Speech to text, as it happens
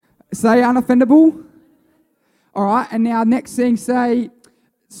Say unoffendable. All right, and now next thing, say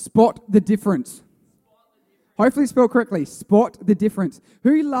spot the difference. Hopefully spelled correctly. Spot the difference.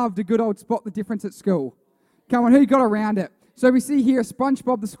 Who loved a good old spot the difference at school? Come on, who got around it? So we see here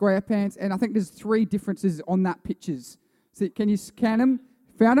SpongeBob the SquarePants, and I think there's 3 differences on that pictures. So can you scan them?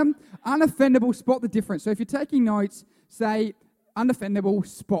 Found them? Unoffendable, spot the difference. So if you're taking notes, say unoffendable,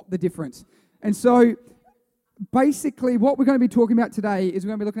 spot the difference. And so basically what we're going to be talking about today is we're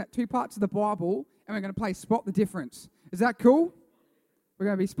going to be looking at 2 parts of the Bible, and we're going to play spot the difference. Is that cool? We're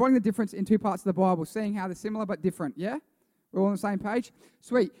going to be spotting the difference in 2 parts of the Bible, seeing how they're similar but different, yeah? We're all on the same page?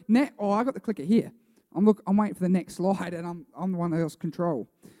 Sweet. I got the clicker here. I'm waiting for the next slide, and I'm the one that has control.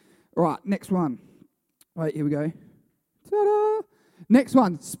 All right, next one. Right, here we go. Ta-da! Next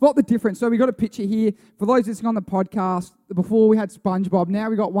one, spot the difference. So we got a picture here. For those listening on the podcast, before we had SpongeBob, now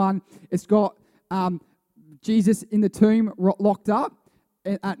we got one. It's got Jesus in the tomb locked up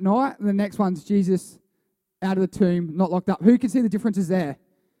at night. And the next one's Jesus out of the tomb, not locked up. Who can see the differences there?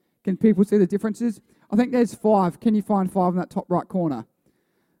 Can people see the differences? I think there's 5. Can you find 5 in that top right corner?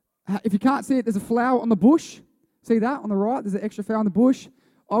 If you can't see it, there's a flower on the bush. See that on the right? There's an extra flower on the bush.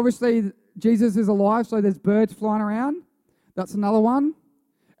 Obviously, Jesus is alive, so there's birds flying around. That's another one.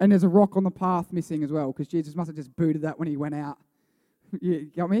 And there's a rock on the path missing as well, because Jesus must have just booted that when he went out. You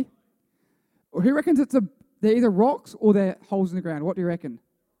got me? Well, who reckons they're either rocks or they're holes in the ground? What do you reckon?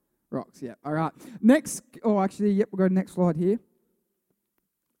 Rocks, yeah. All right. Next, we'll go to the next slide here.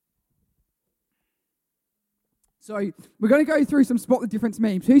 So we're going to go through some spot the difference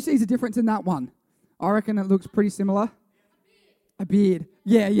memes. Who sees a difference in that one? I reckon it looks pretty similar. A beard.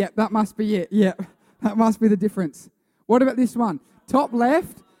 Yeah, that must be it. Yeah, that must be the difference. What about this one? Top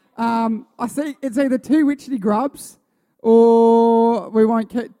left, I see it's either 2 witchetty grubs or we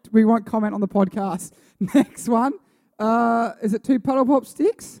won't comment on the podcast. Next one, is it 2 puddle pop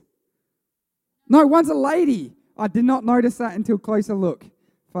sticks? No, one's a lady. I did not notice that until closer look.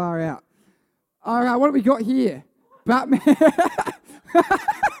 Far out. All right, what have we got here? Batman.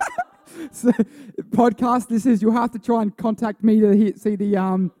 So, podcast listeners, you'll have to try and contact me to see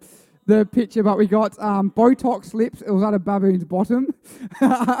the picture, but we got Botox lips. It was at a baboon's bottom.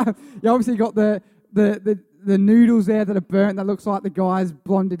 You obviously got the noodles there that are burnt. That looks like the guy's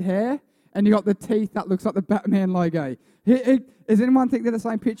blonded hair, and you got the teeth that looks like the Batman logo. Does anyone think they're the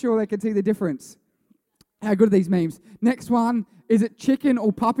same picture, or they can see the difference? How good are these memes? Next one, is it chicken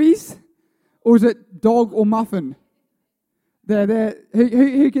or puppies, or is it dog or muffin? There.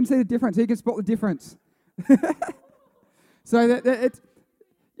 Who can see the difference? Who can spot the difference? So it's.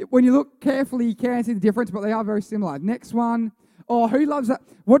 When you look carefully, you can see the difference, but they are very similar. Next one. Oh, who loves that?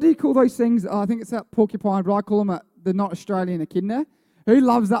 What do you call those things? I think it's that porcupine, but I call them the not Australian echidna. Who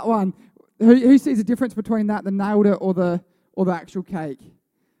loves that one? Who sees the difference between that, the nailed it, or the actual cake?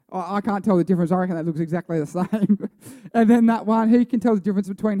 I can't tell the difference. I reckon that looks exactly the same. And then that one, who can tell the difference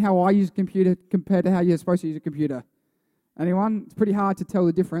between how I use a computer compared to how you're supposed to use a computer? Anyone? It's pretty hard to tell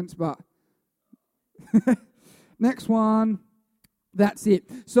the difference, but... Next one. That's it.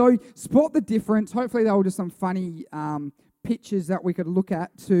 So spot the difference. Hopefully they were just some funny pictures that we could look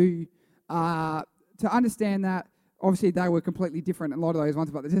at to understand that. Obviously they were completely different, a lot of those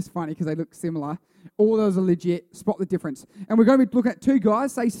ones, but they're just funny because they look similar. All those are legit. Spot the difference. And we're going to be looking at 2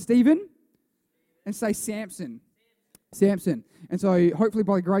 guys. Say Stephen and say Samson. Samson. And so hopefully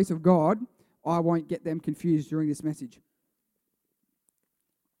by the grace of God, I won't get them confused during this message.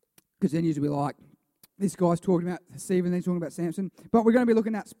 Because then usually we're like, this guy's talking about Stephen, he's talking about Samson. But we're going to be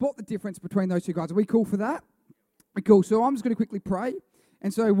looking at spot the difference between those 2 guys. Are we cool for that? We're cool. So I'm just going to quickly pray.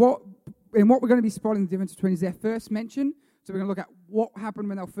 And so what we're going to be spotting the difference between is their first mention. So we're going to look at what happened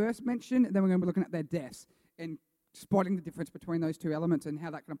when they were first mentioned, and then we're going to be looking at their deaths and spotting the difference between those 2 elements and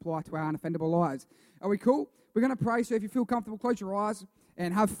how that can apply to our unoffendable lives. Are we cool? We're going to pray. So if you feel comfortable, close your eyes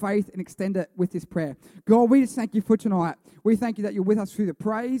and have faith and extend it with this prayer. God, we just thank you for tonight. We thank you that you're with us through the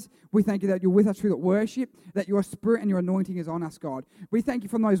praise. We thank you that you're with us through the worship, that your spirit and your anointing is on us, God. We thank you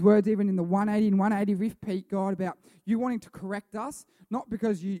for those words, even in the 180 and 180 with Pete, God, about you wanting to correct us, not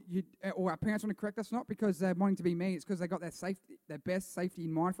because you or our parents want to correct us, not because they're wanting to be mean, it's because they got their best safety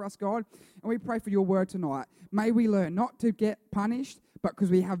in mind for us, God. And we pray for your word tonight. May we learn not to get punished, but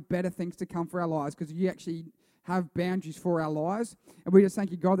because we have better things to come for our lives, because you actually have boundaries for our lives. And we just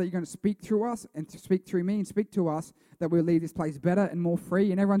thank you, God, that you're going to speak through us and to speak through me and speak to us, that we'll leave this place better and more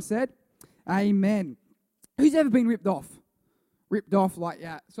free. And everyone said, amen. Who's ever been ripped off? Ripped off like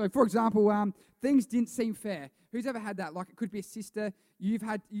that. So, for example, things didn't seem fair. Who's ever had that? Like, it could be a sister. You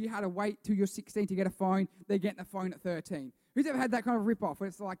had to wait till you're 16 to get a phone. They're getting a phone at 13. Who's ever had that kind of rip-off where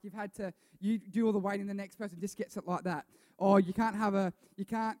it's like you do all the waiting, the next person just gets it like that? Or you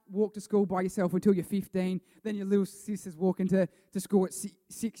can't walk to school by yourself until you're 15. Then your little sisters walk into school at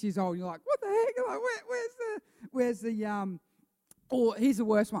 6 years old. And you're like, what the heck? You're like, where's the Or here's the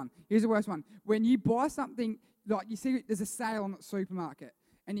worst one. When you buy something, like you see there's a sale on the supermarket,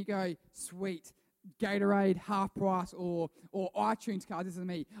 and you go, sweet, Gatorade half price, or iTunes cards. This is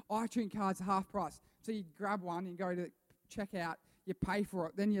me. iTunes cards half price. So you grab one and go to check out, you pay for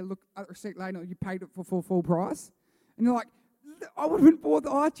it, then you look at the receipt later, you paid it for full price. And you're like, I would have bought the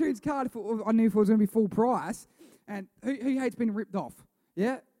iTunes card if I knew if it was going to be full price. And who hates being ripped off?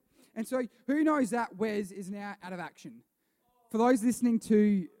 Yeah? And so who knows that Wes is now out of action? For those listening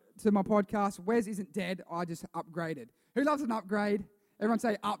to my podcast, Wes isn't dead, I just upgraded. Who loves an upgrade? Everyone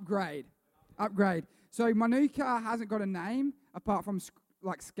say upgrade. Upgrade. So my new car hasn't got a name, apart from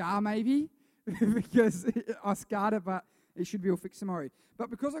like Scar maybe, because I scarred it, but it should be all fixed tomorrow. But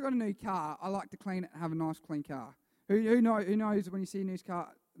because I got a new car, I like to clean it and have a nice clean car. Who knows when you see a new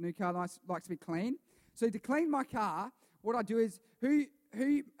car likes to be clean? So to clean my car, what I do is, who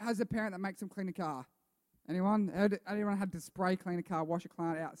has a parent that makes them clean a car? Anyone? Anyone had to spray clean a car, wash a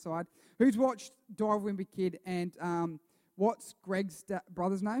car outside? Who's watched Dive Wimpy Kid? And what's Greg's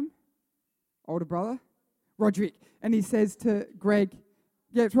brother's name? Older brother? Roderick. And he says to Greg,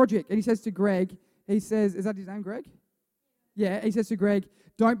 yeah, it's Roderick. And he says to Greg, is that his name, Greg? Yeah, he says to Greg,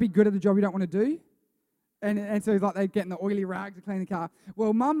 don't be good at the job you don't want to do. And so he's like, they're getting the oily rag to clean the car.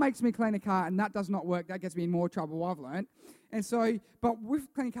 Well, Mum makes me clean the car, and that does not work. That gets me in more trouble, I've learned. And so, but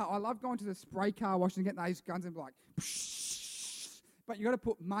with cleaning car, I love going to the spray car wash and getting those guns and be like, psh. But you got to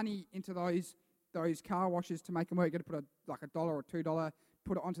put money into those car washes to make them work. You got to put a $1 or $2,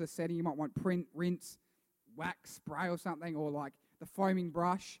 put it onto the setting. You might want print, rinse, wax, spray or something, or like the foaming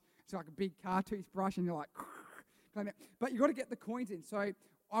brush. It's like a big car toothbrush, and you're like, clean it. But you got to get the coins in. So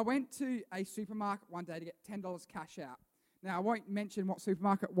I went to a supermarket one day to get $10 cash out. Now, I won't mention what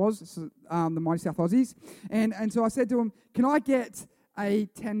supermarket it was. This is the Mighty South Aussies. And so I said to him, can I get a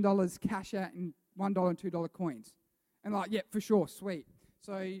 $10 cash out in $1 and $2 coins? And like, yeah, for sure, sweet.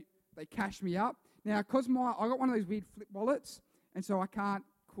 So they cashed me up. Now, because I got one of those weird flip wallets, and so I can't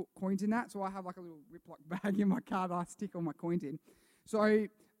put coins in that, so I have like a little Ziploc bag in my car that I stick all my coins in. So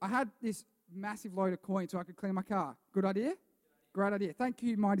I had this massive load of coins so I could clean my car. Good idea? Great idea. Thank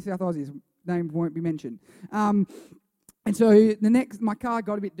you, Mighty South Aussies. Name won't be mentioned. And so my car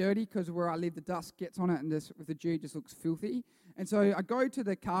got a bit dirty because where I live, the dust gets on it, and this with the dew just looks filthy. And so I go to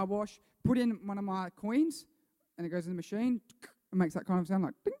the car wash, put in one of my coins, and it goes in the machine. It makes that kind of sound,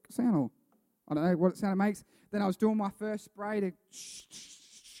 like dink sound, or I don't know what sound it makes. Then I was doing my first spray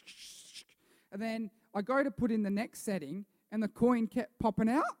and then I go to put in the next setting, and the coin kept popping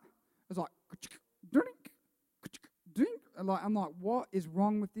out. I was like, dink, dink. I'm like, what is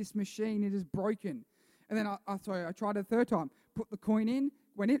wrong with this machine? It is broken. And then I tried it a third time. Put the coin in,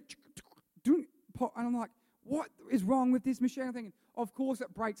 went in, and I'm like, what is wrong with this machine? I'm thinking, of course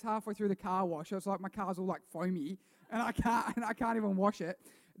it breaks halfway through the car wash. So it's like my car's all like foamy, and I can't even wash it.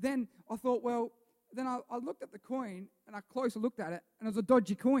 Then I thought, well, then I looked at the coin, and I closer looked at it, and it was a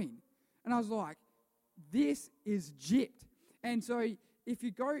dodgy coin. And I was like, this is gypped. And so if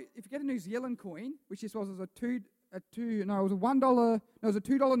you get a New Zealand coin, which this was a $2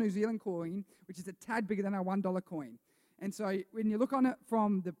 New Zealand coin, which is a tad bigger than a $1 coin. And so when you look on it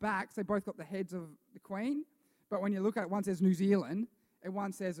from the backs, they both got the heads of the Queen. But when you look at it, one says New Zealand and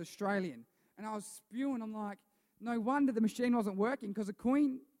one says Australian. And I was spewing. I'm like, no wonder the machine wasn't working, because the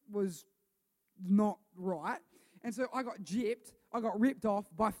coin was not right. And so I got gypped. I got ripped off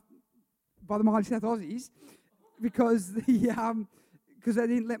by the Mighty South Aussies because because they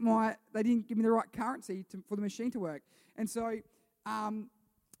didn't give me the right currency for the machine to work. And so,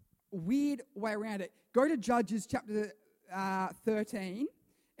 weird way around it. Go to Judges chapter 13,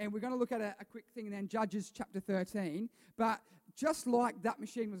 and we're going to look at a quick thing, and then Judges chapter 13. But just like that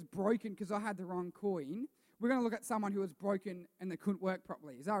machine was broken because I had the wrong coin, we're going to look at someone who was broken and they couldn't work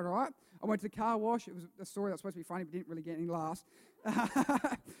properly. Is that all right? I went to the car wash. It was a story that was supposed to be funny, but didn't really get any laughs.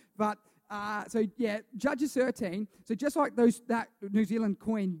 But Judges 13. So just like that New Zealand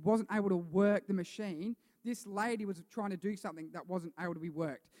coin wasn't able to work the machine, this lady was trying to do something that wasn't able to be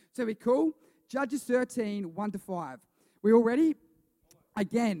worked. So we cool? Judges 13, 1-5. We all ready?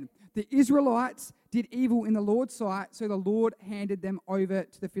 Again, the Israelites did evil in the Lord's sight, so the Lord handed them over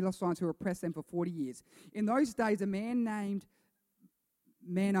to the Philistines, who oppressed them for 40 years. In those days, a man named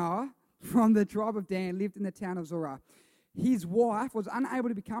Manoah from the tribe of Dan lived in the town of Zorah. His wife was unable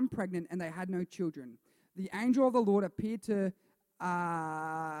to become pregnant, and they had no children. The angel of the Lord appeared to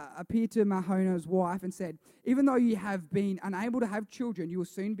appeared to Mahona's wife and said, "Even though you have been unable to have children, you will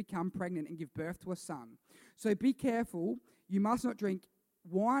soon become pregnant and give birth to a son. So be careful. You must not drink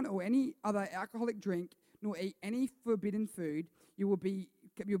wine or any other alcoholic drink, nor eat any forbidden food. You'll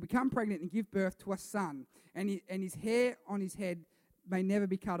become pregnant and give birth to a son, and his hair on his head may never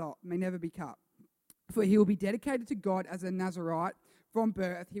be cut. For he will be dedicated to God as a Nazarite. From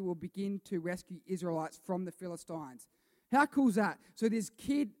birth, he will begin to rescue Israelites from the Philistines." How cool is that? So this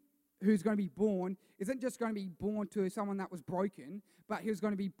kid who's going to be born isn't just going to be born to someone that was broken, but he was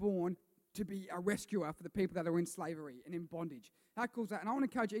going to be born to be a rescuer for the people that are in slavery and in bondage. How cool is that? And I want to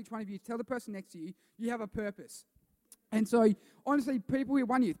encourage each one of you to tell the person next to you, you have a purpose. And so, honestly, people here,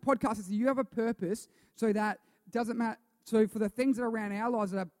 One Youth, podcasters, you have a purpose so that doesn't matter. So for the things that are around our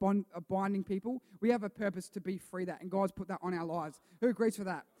lives that are binding people, we have a purpose to be free that, and God's put that on our lives. Who agrees for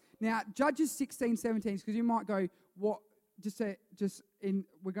that? Now, Judges 16:17, because you might go, what?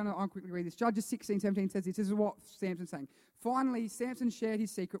 I'll quickly read this. Judges 16:17 says this is what Samson's saying. "Finally, Samson shared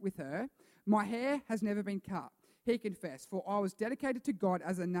his secret with her. 'My hair has never been cut,' he confessed, 'for I was dedicated to God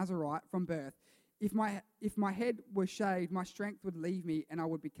as a Nazarite from birth. If my head were shaved, my strength would leave me and I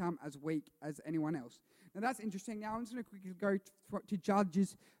would become as weak as anyone else.'" Now that's interesting. Now I'm just going to quickly go to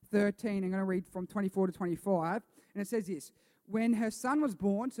Judges 13. I'm going to read from 24 to 25. And it says this: "When her son was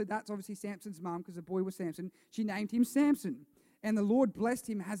born," so that's obviously Samson's mum because the boy was Samson, "she named him Samson. And the Lord blessed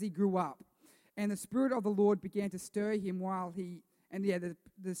him as he grew up. And the Spirit of the Lord began to stir him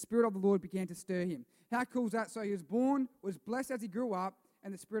the Spirit of the Lord began to stir him." How cool is that? So he was born, was blessed as he grew up,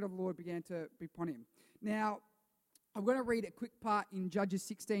 and the Spirit of the Lord began to be upon him. Now, I'm going to read a quick part in Judges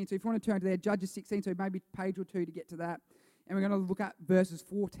 16. So if you want to turn to there, Judges 16, so maybe a page or two to get to that. And we're going to look at verses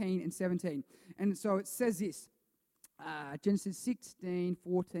 14 and 17. And so it says this, Genesis 16,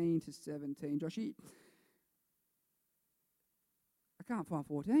 14 to 17. Joshy, I can't find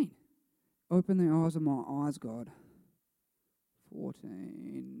 14. Open the eyes of my eyes, God.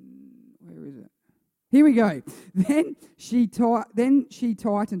 14, where is it? Here we go. Then she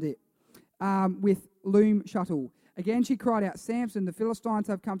tightened it with loom shuttle. Again she cried out, "Samson, the Philistines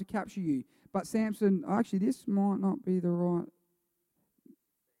have come to capture you." But Samson, actually this might not be the right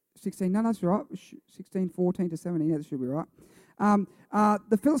 16. No, that's right. 16, 14 to 17. Yeah, that should be right.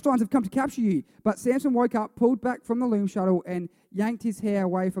 "The Philistines have come to capture you." But Samson woke up, pulled back from the loom shuttle, and yanked his hair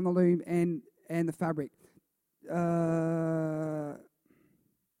away from the loom and the fabric.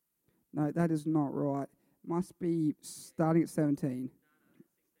 No, that is not right. Must be starting at 17.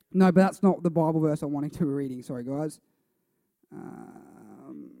 No, but that's not the Bible verse I'm wanting to be reading. Sorry, guys.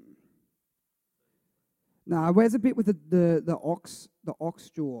 No, where's the bit with the ox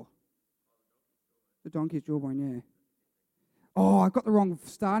jaw? The donkey's jawbone, yeah. Oh, I got the wrong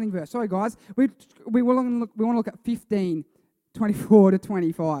starting verse. Sorry, guys. We want to look at 15, 24 to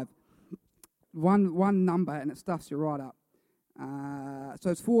 25. One number, and it stuffs you right up. So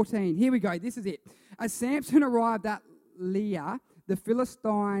it's 14. Here we go. This is it. "As Samson arrived at Leah, the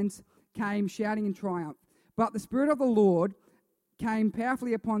Philistines came shouting in triumph. But the Spirit of the Lord came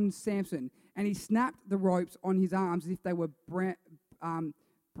powerfully upon Samson, and he snapped the ropes on his arms as if they were burnt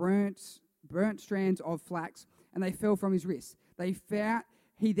strands of flax, and they fell from his wrists.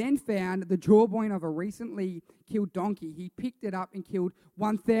 He then found the jawbone of a recently killed donkey. He picked it up and killed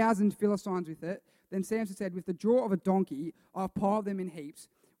 1,000 Philistines with it. Then Samson said, 'With the jaw of a donkey, I've piled them in heaps.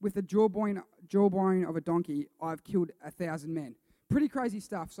 With the jawbone of a donkey, I've killed 1,000 men.'" Pretty crazy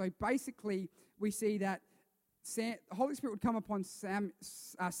stuff. So basically, we see that the Holy Spirit would come upon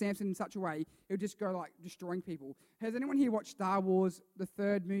Samson in such a way, it would just go like destroying people. Has anyone here watched Star Wars, the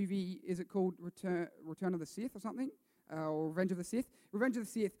third movie? Is it called Return of the Sith or something? Or Revenge of the Sith? Revenge of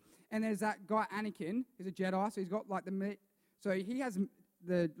the Sith. And there's that guy Anakin, who's a Jedi, so he's got like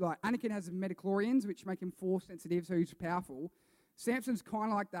Anakin has midichlorians, which make him force sensitive, so he's powerful. Samson's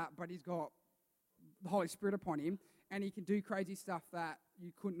kind of like that, but he's got the Holy Spirit upon him, and he can do crazy stuff that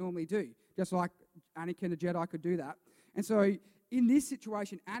you couldn't normally do, just like Anakin the Jedi could do that. And so in this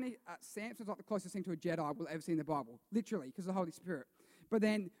situation, Samson's like the closest thing to a Jedi we'll ever see in the Bible, literally, because of the Holy Spirit. But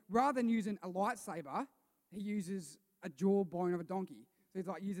then, rather than using a lightsaber, he uses a jawbone of a donkey. So he's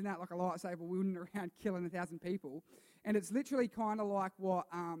like using that like a lightsaber, wielding around, killing 1,000 people. And it's literally kind of like what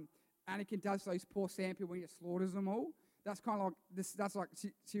Anakin does to those poor sand people when he slaughters them all. That's kind of like this. That's like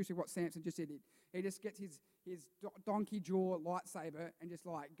seriously what Samson just did. He just gets his donkey jaw lightsaber and just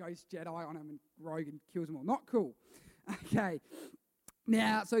like goes Jedi on him and rogue and kills them all. Not cool. Okay.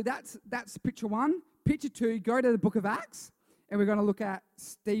 Now, so that's picture one. Picture two, go to the book of Acts, and we're going to look at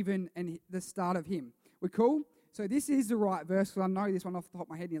Stephen and the start of him. We're cool? So this is the right verse, because I know this one off the top of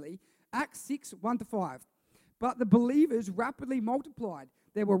my head nearly. Acts 6, 1 to 5. But the believers rapidly multiplied.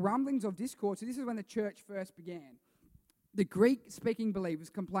 There were rumblings of discord. So this is when the church first began. The Greek-speaking believers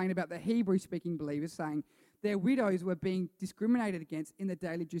complained about the Hebrew-speaking believers, saying their widows were being discriminated against in the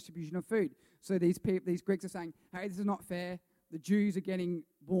daily distribution of food. So these Greeks are saying, hey, this is not fair. The Jews are getting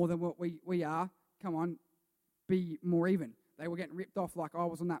more than what we are. Come on, be more even. They were getting ripped off like I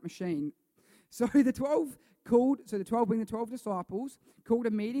was on that machine. So the 12 being the 12 disciples, called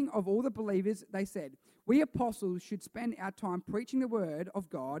a meeting of all the believers. They said, we apostles should spend our time preaching the word of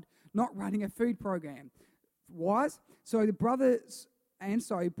God, not running a food program. Wise? So brothers,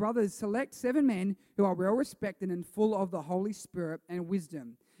 select 7 men who are well respected and full of the Holy Spirit and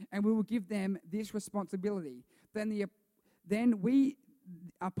wisdom, and we will give them this responsibility. Then we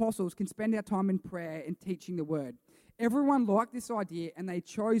apostles can spend our time in prayer and teaching the word. Everyone liked this idea, and they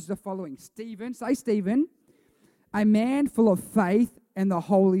chose the following. Stephen, say Stephen, a man full of faith and the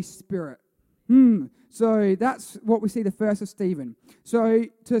Holy Spirit. So that's what we see the first of Stephen. So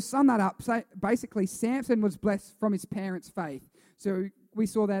to sum that up, basically Samson was blessed from his parents' faith. So we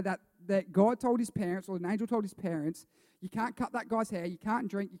saw there that God told his parents, or an angel told his parents, you can't cut that guy's hair, you can't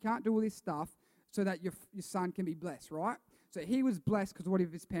drink, you can't do all this stuff so that your son can be blessed, right? So he was blessed because of what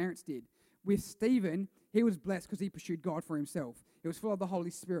his parents did. With Stephen, he was blessed because he pursued God for himself. He was full of the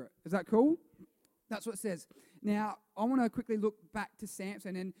Holy Spirit. Is that cool? That's what it says. Now, I want to quickly look back to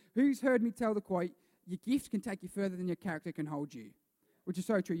Samson. And who's heard me tell the quote, your gift can take you further than your character can hold you? Which is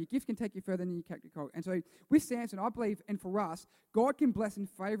so true. Your gift can take you further than your character can hold. And so with Samson, I believe, and for us, God can bless and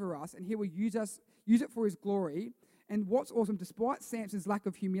favor us, and he will use it for his glory. And what's awesome, despite Samson's lack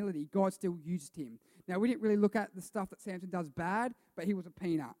of humility, God still used him. Now, we didn't really look at the stuff that Samson does bad, but he was a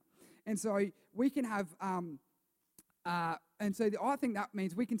peanut. And so we can have, I think that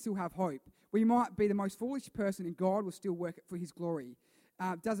means we can still have hope. We might be the most foolish person, and God will still work it for his glory.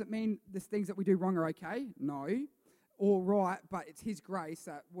 Does it mean the things that we do wrong are okay? No. All right, but it's his grace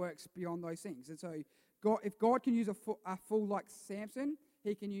that works beyond those things. And so if God can use a fool like Samson,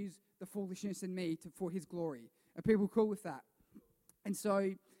 he can use the foolishness in me for his glory. Are people cool with that? And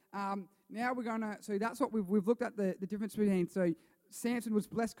so now we're going to, so that's what we've looked at the difference between, so Samson was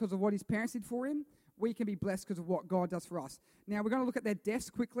blessed because of what his parents did for him. We can be blessed because of what God does for us. Now we're going to look at their deaths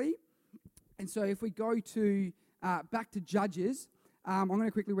quickly. And so if we go to back to Judges, I'm going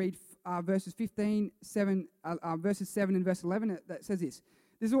to quickly read verses 7 and verse 11 that says this.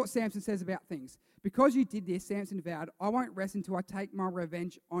 This is what Samson says about things. Because you did this, Samson vowed, I won't rest until I take my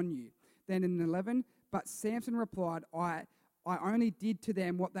revenge on you. Then in 11, but Samson replied, I only did to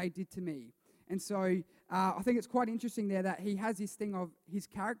them what they did to me. And so I think it's quite interesting there that he has this thing of his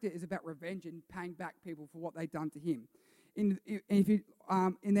character is about revenge and paying back people for what they've done to him. And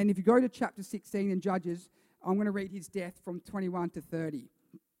then if you go to chapter 16 in Judges, I'm going to read his death from 21 to 30.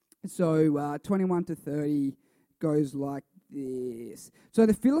 So 21 to 30 goes like this. So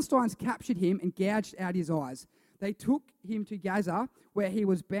the Philistines captured him and gouged out his eyes. They took him to Gaza, where he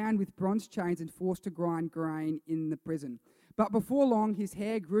was bound with bronze chains and forced to grind grain in the prison. But before long, his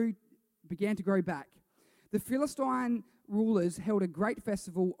hair began to grow back. The Philistine rulers held a great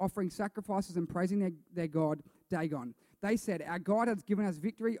festival, offering sacrifices and praising their god, Dagon. They said, our God has given us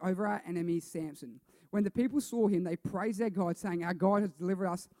victory over our enemy, Samson. When the people saw him, they praised their God, saying, our God has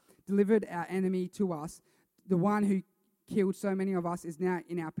delivered our enemy to us. The one who killed so many of us is now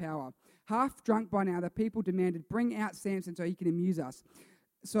in our power. Half drunk by now, the people demanded, bring out Samson so he can amuse us.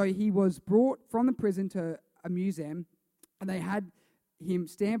 So he was brought from the prison to amuse them, and they had him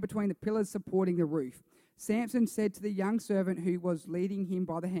stand between the pillars supporting the roof. Samson said to the young servant who was leading him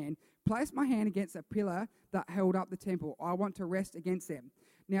by the hand, place my hand against a pillar that held up the temple. I want to rest against them.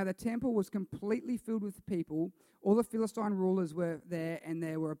 Now the temple was completely filled with people. All the Philistine rulers were there, and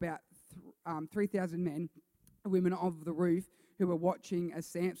there were about 3,000 men, women of the roof, who were watching as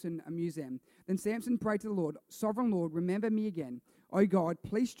Samson amused them. Then Samson prayed to the Lord, Sovereign Lord, remember me again. O God,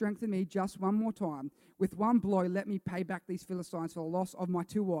 please strengthen me just one more time. With one blow, let me pay back these Philistines for the loss of my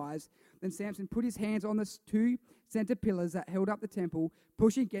 2 eyes. Then Samson put his hands on the 2 center pillars that held up the temple,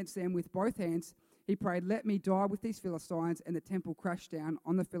 pushing against them with both hands. He prayed, let me die with these Philistines, and the temple crashed down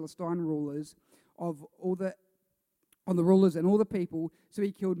on the Philistine rulers on the rulers and all the people. So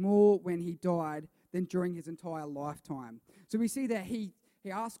he killed more when he died than during his entire lifetime. So we see that he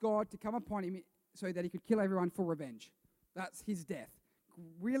asked God to come upon him so that he could kill everyone for revenge. That's his death.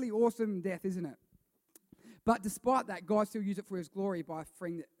 Really awesome death, isn't it? But despite that, God still used it for his glory by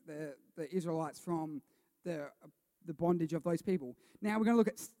freeing the Israelites from the bondage of those people. Now we're going to look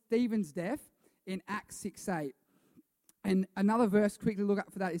at Stephen's death in Acts 6:8. And another verse quickly look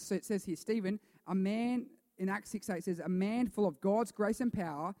up for that is, so it says here, Stephen, a man, in Acts 6:8 says, a man full of God's grace and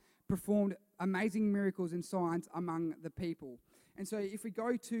power, performed amazing miracles and signs among the people. And so if we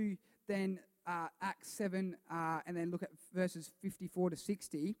go to then Acts 7 and then look at verses 54 to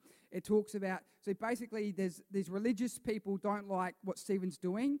 60, it talks about, so basically there's these religious people don't like what Stephen's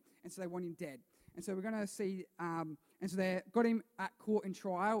doing, and so they want him dead. And so we're going to see, and so they got him at court and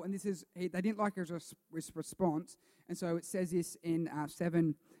trial, and they didn't like his response. And so it says this in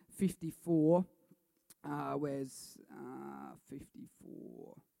 7:54. Where's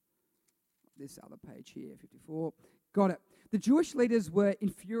 54? This other page here, 54. Got it. The Jewish leaders were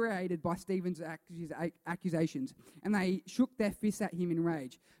infuriated by Stephen's accusations, and they shook their fists at him in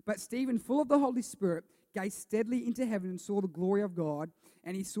rage. But Stephen, full of the Holy Spirit, gazed steadily into heaven and saw the glory of God,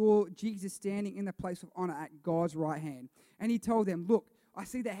 and he saw Jesus standing in the place of honor at God's right hand. And he told them, "Look, I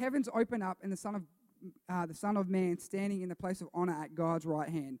see the heavens open up and the Son of Man standing in the place of honor at God's right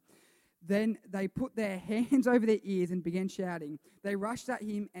hand." Then they put their hands over their ears and began shouting. They rushed at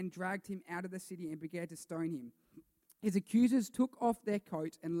him and dragged him out of the city and began to stone him. His accusers took off their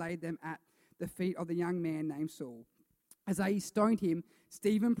coats and laid them at the feet of the young man named Saul. As they stoned him,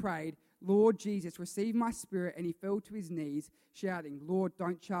 Stephen prayed, "Lord Jesus, receive my spirit," and he fell to his knees, shouting, "Lord,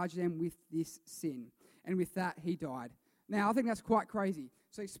 don't charge them with this sin." And with that, he died. Now, I think that's quite crazy.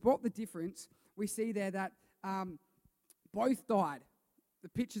 So spot the difference. We see there that both died. The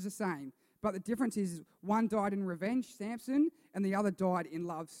picture's the same, but the difference is one died in revenge, Samson, and the other died in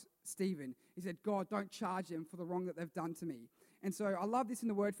love, Stephen. He said, "God, don't charge them for the wrong that they've done to me." And so I love this in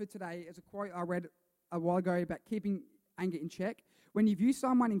the word for today. As a quote I read a while ago about keeping anger in check. When you view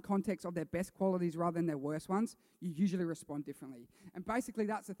someone in context of their best qualities rather than their worst ones, you usually respond differently. And basically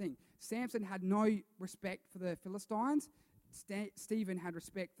that's the thing. Samson had no respect for the Philistines. Stephen had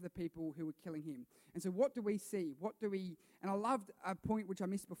respect for the people who were killing him. And so what do we see? And I loved a point which I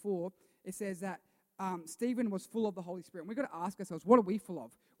missed before. It says that Stephen was full of the Holy Spirit. And we've got to ask ourselves, what are we full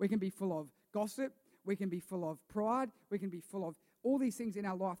of? We can be full of gossip. We can be full of pride. We can be full of all these things in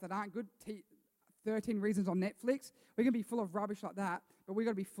our life that aren't good. 13 Reasons on Netflix. We can be full of rubbish like that, but we've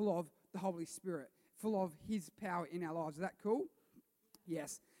got to be full of the Holy Spirit, full of His power in our lives. Is that cool?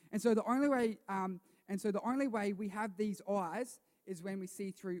 Yes. And so the only way we have these eyes is when we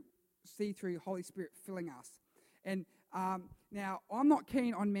see through Holy Spirit filling us. And now, I'm not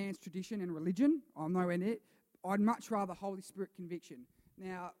keen on man's tradition and religion. I'm nowhere near it. I'd much rather Holy Spirit conviction.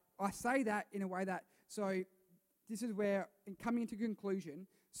 Now, I say that in a way that, so this is where, in coming into conclusion,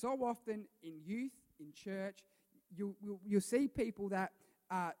 so often in youth, in church, you'll see people that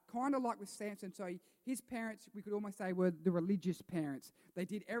kind of like with Samson. So his parents, we could almost say, were the religious parents. They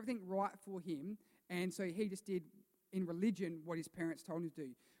did everything right for him, and so he just did in religion what his parents told him to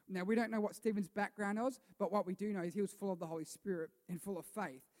do. Now, we don't know what Stephen's background was, but what we do know is he was full of the Holy Spirit and full of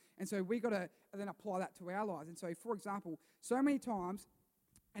faith. And so we got to then apply that to our lives. And so, for example, so many times,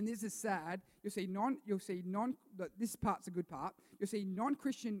 and this is sad, this part's a good part, you'll see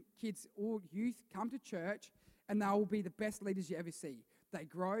non-Christian kids or youth come to church, and they will be the best leaders you ever see. They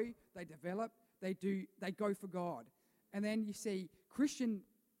grow, they develop, they go for God. And then you see Christian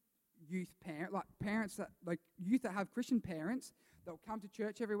youth parents that have Christian parents, they'll come to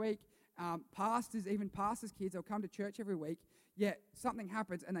church every week. Pastors' kids, they'll come to church every week, yet something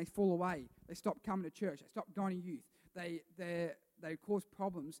happens and they fall away. They stop coming to church. They stop going to youth. They cause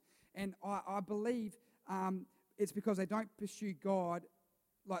problems. And I believe it's because they don't pursue God.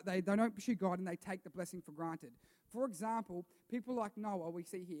 They don't pursue God, and they take the blessing for granted. For example, people like Noah, we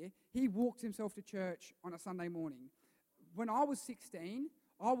see here, he walks himself to church on a Sunday morning. When I was 16,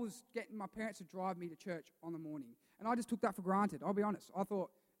 I was getting my parents to drive me to church on the morning. And I just took that for granted, I'll be honest. I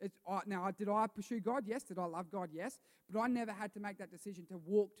thought, did I pursue God? Yes. Did I love God? Yes. But I never had to make that decision to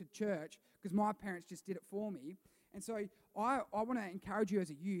walk to church because my parents just did it for me. And so I want to encourage you as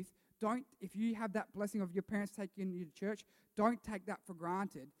a youth, if you have that blessing of your parents taking you to church, don't take that for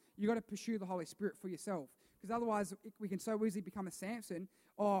granted. You've got to pursue the Holy Spirit for yourself. Because otherwise, we can so easily become a Samson.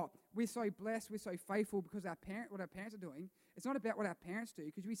 Oh, we're so blessed, we're so faithful because what our parents are doing. It's not about what our parents do,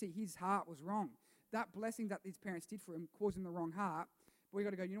 because we see his heart was wrong. That blessing that these parents did for him caused him the wrong heart. But we've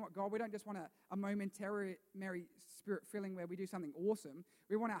got to go, you know what, God, we don't just want a momentary spirit filling where we do something awesome.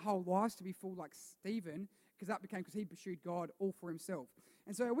 We want our whole lives to be full like Stephen, because he pursued God all for himself.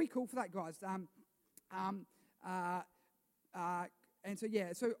 And so are we cool for that, guys? So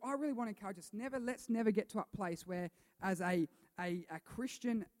I really want to encourage us, let's never get to a place where, as a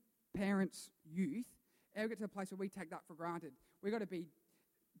Christian parent's youth, ever get to a place where we take that for granted. We've got to be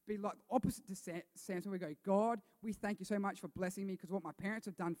like opposite to Samson. We go, God, we thank you so much for blessing me, because what my parents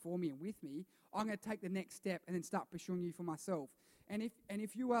have done for me and with me, I'm going to take the next step and then start pursuing you for myself. And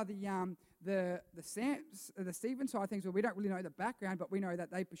if you are the Stephen side of things, where we don't really know the background, but we know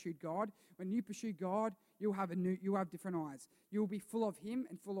that they pursued God. When you pursue God, you'll have different eyes. You'll be full of Him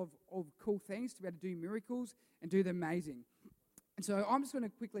and full of cool things to be able to do miracles and do the amazing. And so I'm just going to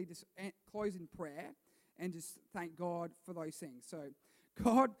quickly just close in prayer and just thank God for those things. So,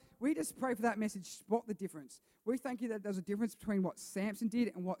 God, we just pray for that message, spot the difference. We thank you that there's a difference between what Samson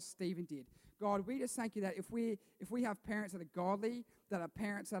did and what Stephen did. God, we just thank you that if we have parents that are godly, that are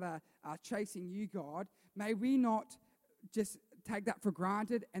parents that are chasing you, God, may we not just take that for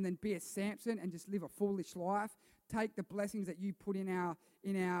granted and then be a Samson and just live a foolish life. Take the blessings that you put in our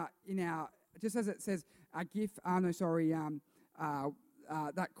just as it says, a gift.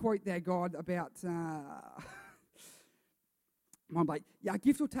 That quote there, God, about. I'm like, yeah, a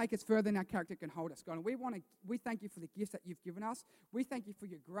gift will take us further than our character can hold us, God. And we thank you for the gifts that you've given us. We thank you for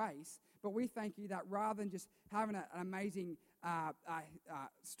your grace, but we thank you that rather than just having an amazing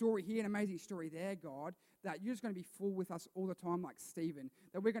story here, an amazing story there, God, that you're just going to be full with us all the time like Stephen,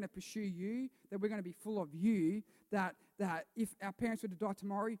 that we're going to pursue you, that we're going to be full of you, that if our parents were to die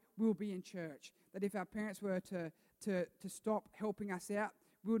tomorrow, we'll be in church, that if our parents were to stop helping us out,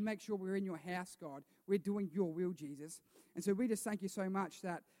 we would make sure we're in your house, God. We're doing your will, Jesus. And so we just thank you so much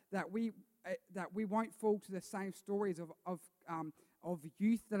that we won't fall to the same stories of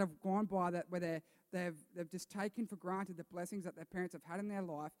youth that have gone by, where they've just taken for granted the blessings that their parents have had in their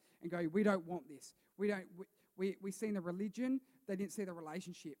life and go, we don't want this. We seen the religion, they didn't see the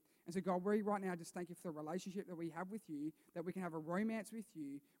relationship. And so, God, we right now just thank you for the relationship that we have with you, that we can have a romance with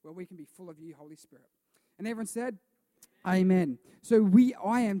you where we can be full of you, Holy Spirit. And everyone said, Amen. So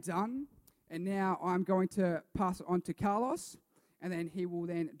I am done, and now I'm going to pass it on to Carlos, and then he will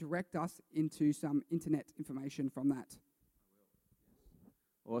then direct us into some internet information from that.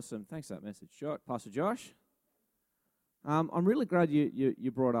 Awesome. Thanks for that message, Pastor Josh. I'm really glad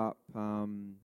you brought up